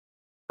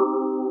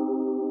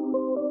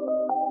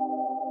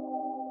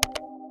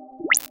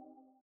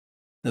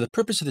Now the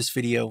purpose of this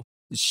video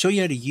is to show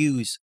you how to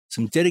use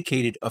some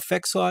dedicated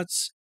effect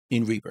slots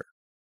in REAPER,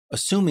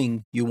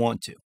 assuming you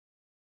want to.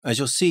 As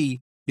you'll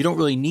see, you don't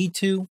really need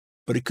to,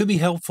 but it could be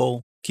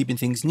helpful keeping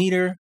things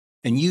neater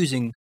and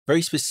using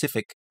very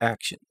specific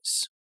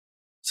actions.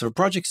 So a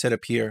project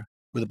setup here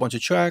with a bunch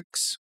of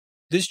tracks.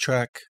 This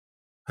track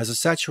has a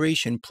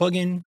saturation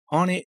plugin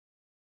on it,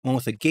 along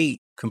with a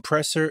gate,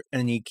 compressor,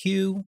 and an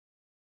EQ.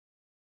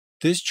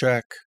 This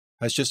track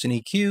has just an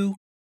EQ.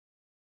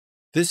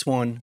 This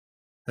one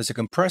has a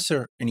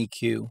compressor and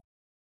EQ.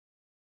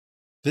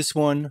 This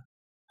one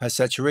has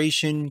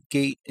saturation,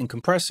 gate, and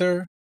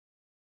compressor.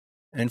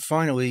 And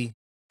finally,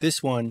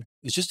 this one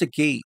is just a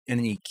gate and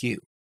an EQ.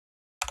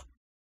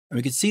 And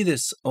we can see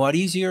this a lot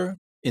easier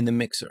in the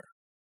mixer,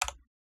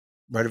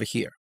 right over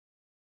here.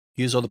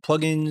 Here's all the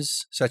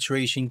plugins,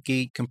 saturation,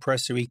 gate,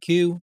 compressor,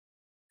 EQ.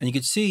 And you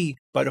can see,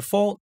 by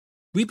default,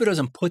 REAPER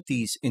doesn't put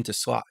these into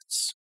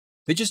slots.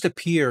 They just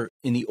appear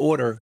in the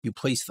order you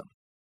place them,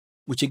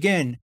 which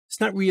again, it's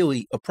not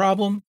really a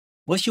problem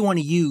unless you want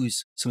to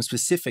use some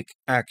specific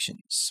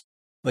actions.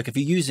 Like if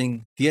you're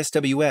using the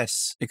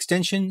SWS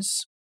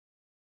extensions,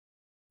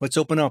 let's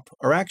open up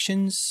our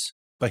actions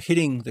by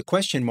hitting the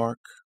question mark,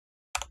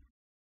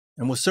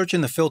 and we'll search in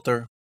the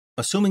filter,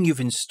 assuming you've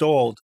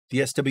installed the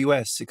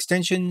SWS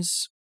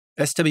extensions,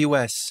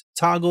 SWS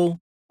toggle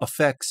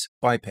effects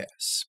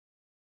bypass.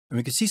 And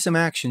we can see some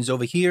actions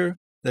over here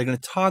that are going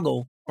to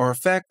toggle our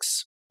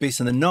effects based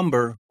on the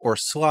number or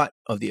slot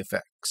of the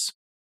effects.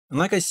 And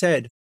like I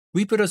said,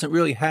 REAPER doesn't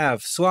really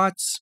have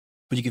slots,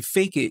 but you can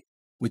fake it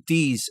with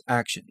these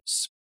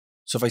actions.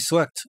 So if I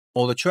select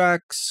all the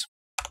tracks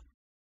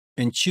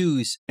and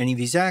choose any of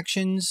these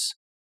actions,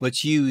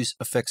 let's use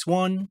effects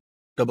 1,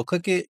 double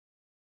click it,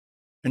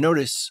 and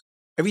notice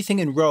everything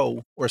in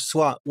row or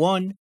slot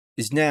 1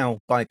 is now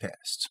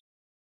bypassed.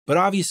 But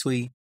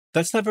obviously,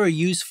 that's not very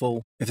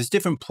useful if there's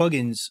different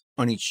plugins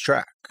on each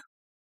track,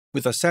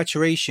 with a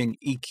saturation,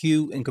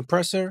 EQ, and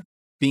compressor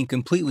being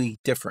completely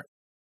different.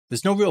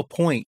 There's no real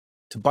point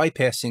to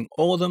bypassing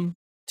all of them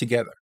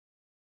together.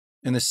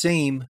 And the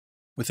same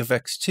with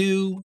effects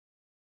 2,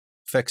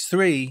 effects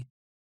 3,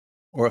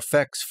 or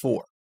effects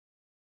 4.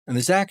 And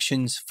there's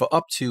actions for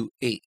up to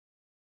 8.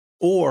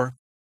 Or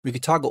we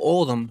could toggle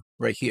all of them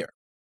right here.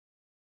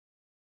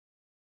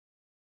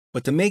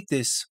 But to make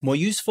this more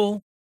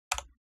useful,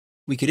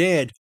 we could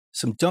add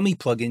some dummy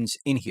plugins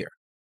in here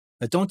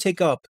that don't take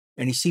up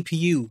any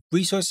CPU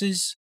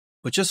resources,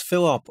 but just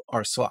fill up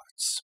our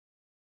slots.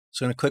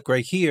 So I'm going to click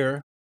right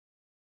here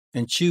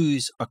and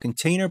choose a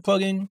container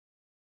plugin,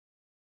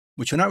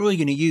 which we're not really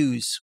going to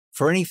use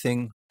for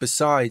anything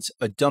besides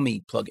a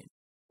dummy plugin,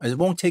 as it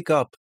won't take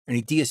up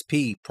any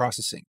DSP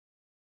processing.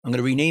 I'm going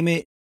to rename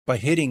it by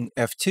hitting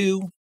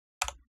F2,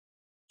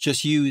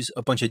 just use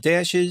a bunch of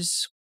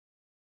dashes,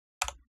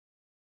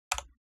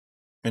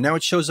 and now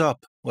it shows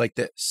up like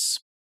this.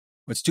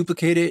 Let's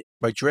duplicate it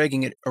by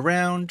dragging it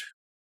around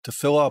to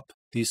fill up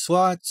these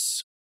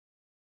slots,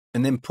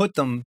 and then put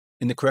them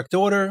in the correct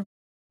order,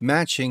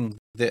 matching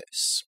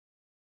this.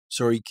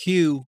 So our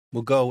EQ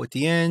will go at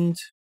the end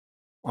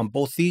on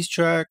both these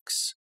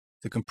tracks.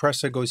 The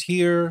compressor goes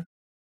here,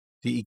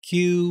 the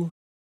EQ,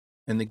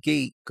 and the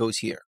gate goes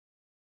here.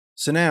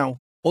 So now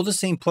all the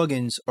same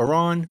plugins are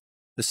on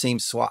the same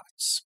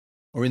slots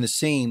or in the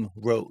same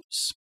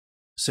rows.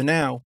 So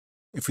now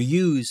if we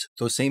use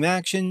those same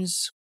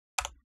actions,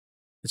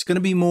 it's going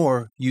to be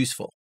more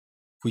useful.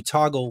 If we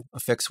toggle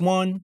effects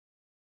 1,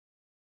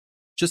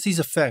 just these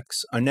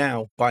effects are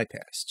now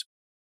bypassed.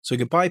 So we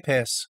can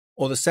bypass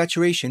all the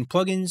saturation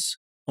plugins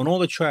on all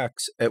the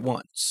tracks at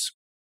once.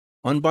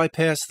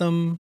 Unbypass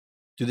them,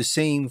 do the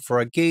same for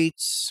our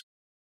gates,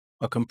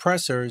 our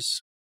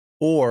compressors,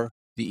 or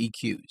the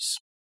EQs.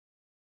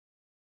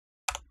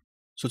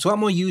 So it's a lot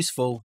more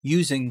useful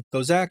using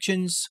those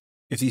actions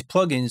if these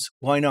plugins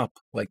line up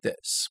like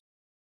this.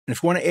 And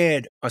if we want to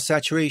add a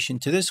saturation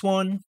to this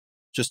one,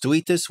 just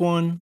delete this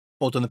one,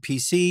 Alt on the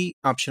PC,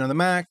 Option on the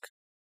Mac,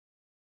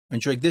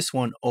 and drag this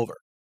one over.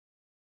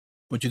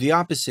 We'll do the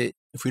opposite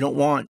if we don't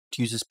want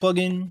to use this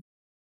plugin,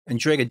 and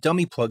drag a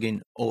dummy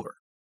plugin over.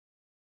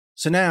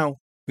 So now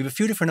we have a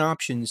few different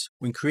options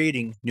when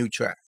creating new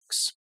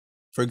tracks.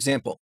 For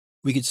example,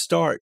 we could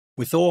start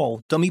with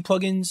all dummy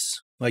plugins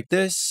like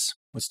this.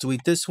 Let's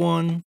delete this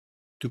one,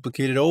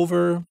 duplicate it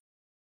over,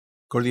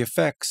 go to the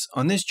effects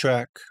on this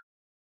track,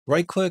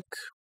 right click,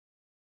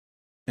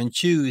 and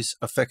choose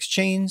effects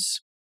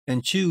chains,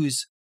 and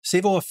choose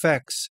save all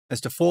effects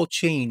as default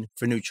chain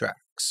for new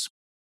tracks.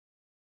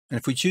 And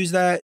if we choose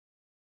that,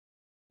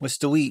 let's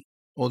delete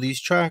all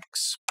these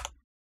tracks.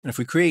 And if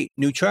we create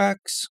new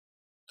tracks,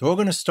 they're all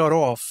going to start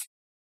off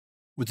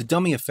with the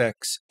dummy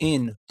effects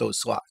in those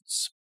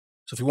slots.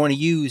 So if we want to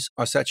use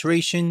our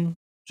saturation,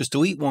 just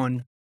delete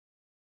one,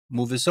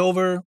 move this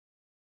over,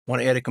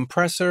 want to add a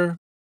compressor,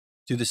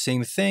 do the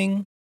same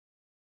thing,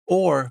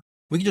 or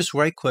we can just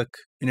right click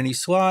in any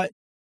slot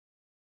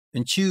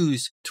and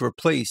choose to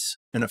replace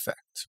an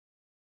effect.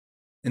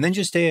 And then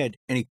just add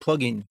any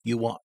plugin you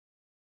want.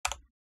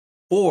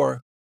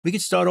 Or we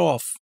could start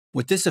off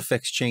with this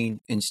effects chain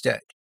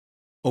instead.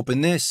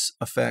 Open this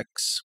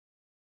effects,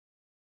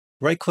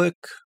 right-click,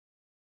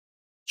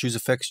 choose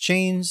effects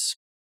chains,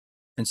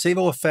 and save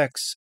all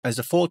effects as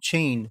default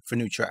chain for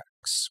new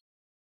tracks.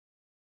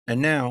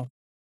 And now,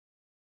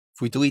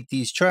 if we delete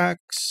these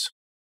tracks,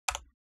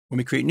 when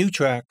we create new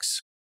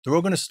tracks, they're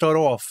all going to start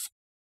off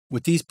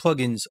with these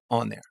plugins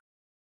on there.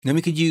 And then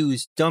we could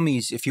use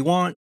dummies if you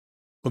want,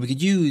 but we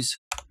could use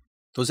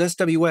those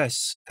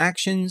SWS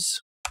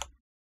actions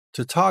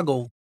to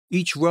toggle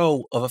each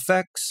row of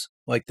effects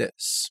like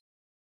this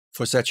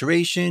for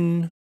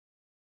saturation,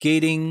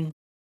 gating,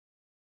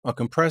 or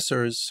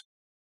compressors,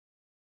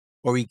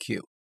 or EQ.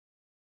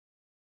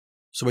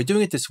 So by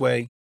doing it this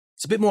way,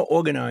 it's a bit more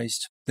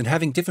organized than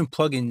having different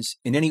plugins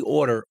in any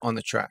order on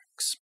the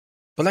tracks.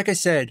 But like I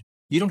said,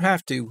 you don't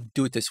have to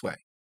do it this way.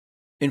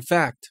 In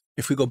fact,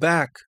 if we go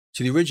back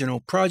to the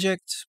original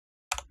project,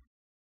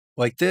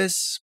 like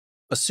this,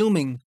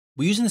 assuming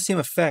we're using the same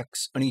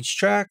effects on each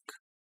track,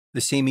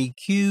 the same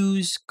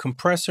EQs,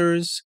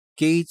 compressors,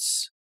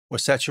 gates, or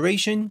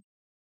saturation,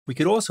 we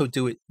could also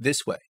do it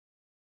this way.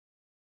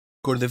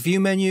 Go to the View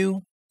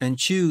menu and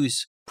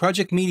choose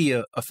Project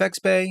Media Effects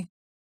Bay,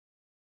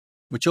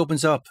 which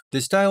opens up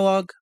this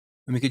dialog,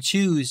 and we could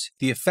choose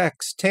the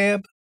Effects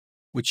tab,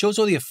 which shows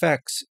all the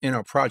effects in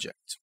our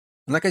project.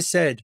 And like I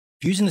said,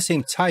 if you're using the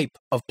same type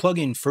of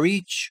plugin for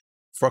each,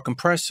 for our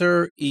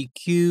compressor,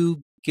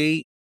 EQ,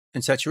 gate,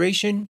 and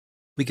saturation,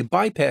 we could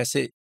bypass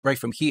it right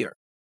from here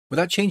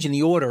without changing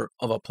the order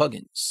of our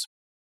plugins.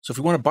 So if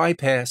we want to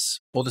bypass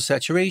all the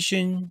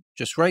saturation,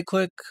 just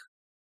right-click,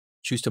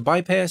 choose to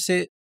bypass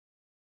it,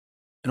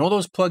 and all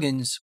those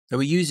plugins that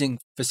we're using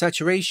for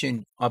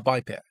saturation are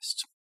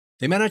bypassed.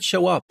 They may not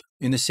show up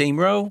in the same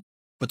row,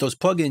 but those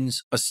plugins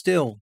are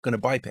still going to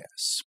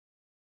bypass.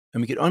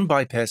 And we could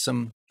unbypass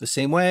them the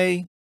same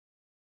way,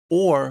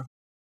 or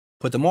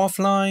put them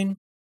offline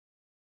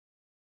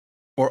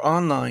or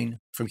online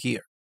from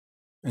here.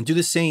 And do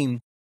the same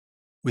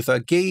with our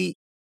gate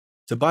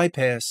to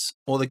bypass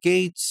all the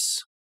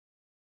gates,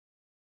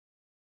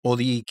 or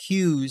the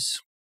EQs,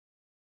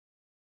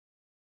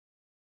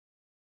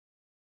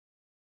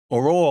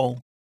 or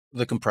all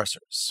the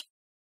compressors.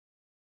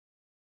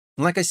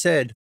 And like I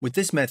said, with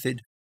this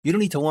method, you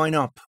don't need to line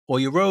up all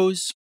your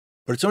rows,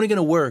 but it's only going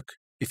to work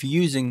if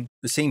you're using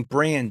the same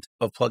brand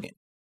of plugin.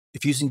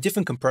 If you're using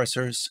different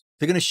compressors,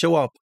 they're going to show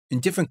up in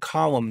different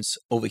columns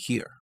over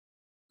here.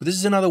 But this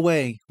is another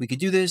way we could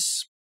do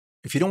this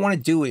if you don't want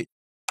to do it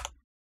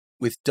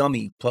with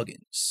dummy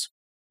plugins.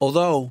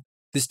 Although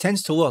this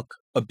tends to look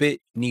a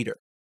bit neater.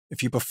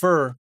 If you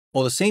prefer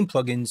all the same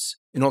plugins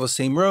in all the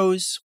same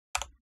rows,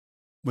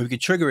 we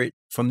could trigger it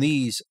from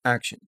these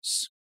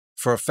actions.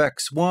 For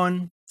effects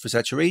 1, for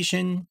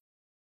saturation,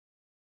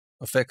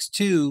 effects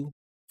 2,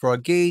 for our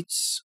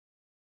gates,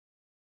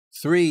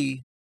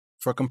 3,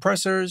 for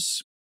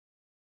compressors,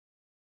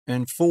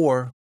 and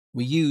 4,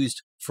 we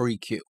used for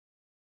EQ.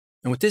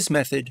 And with this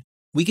method,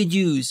 we could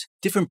use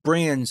different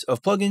brands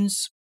of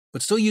plugins,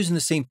 but still using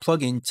the same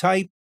plugin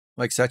type,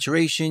 like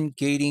saturation,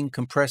 gating,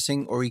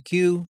 compressing, or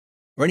EQ,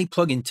 or any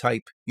plugin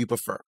type you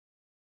prefer.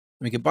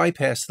 And we can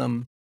bypass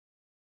them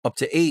up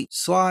to 8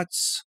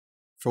 slots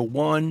for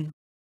 1,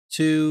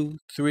 2,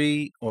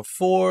 3, or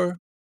 4.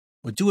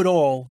 We'll do it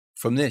all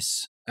from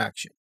this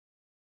action.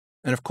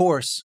 And of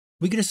course,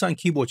 we can assign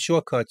keyboard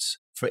shortcuts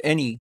for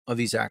any of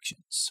these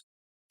actions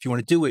if you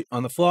want to do it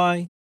on the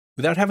fly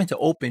without having to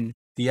open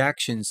the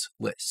actions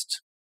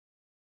list.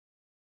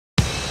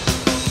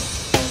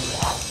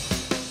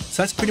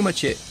 So that's pretty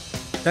much it.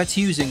 That's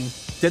using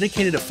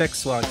dedicated effect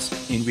slots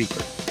in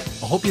Reaper.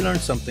 I hope you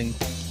learned something,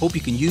 hope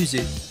you can use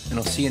it, and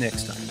I'll see you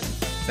next time.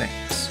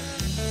 Thanks.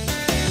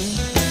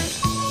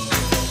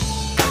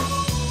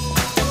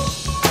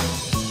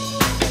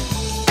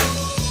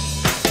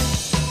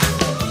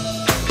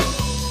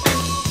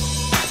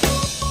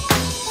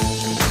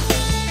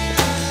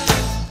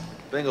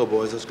 Bingo,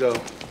 boys, let's go.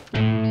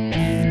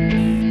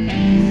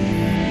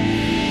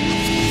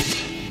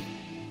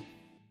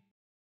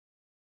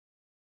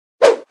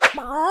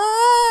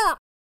 Ah!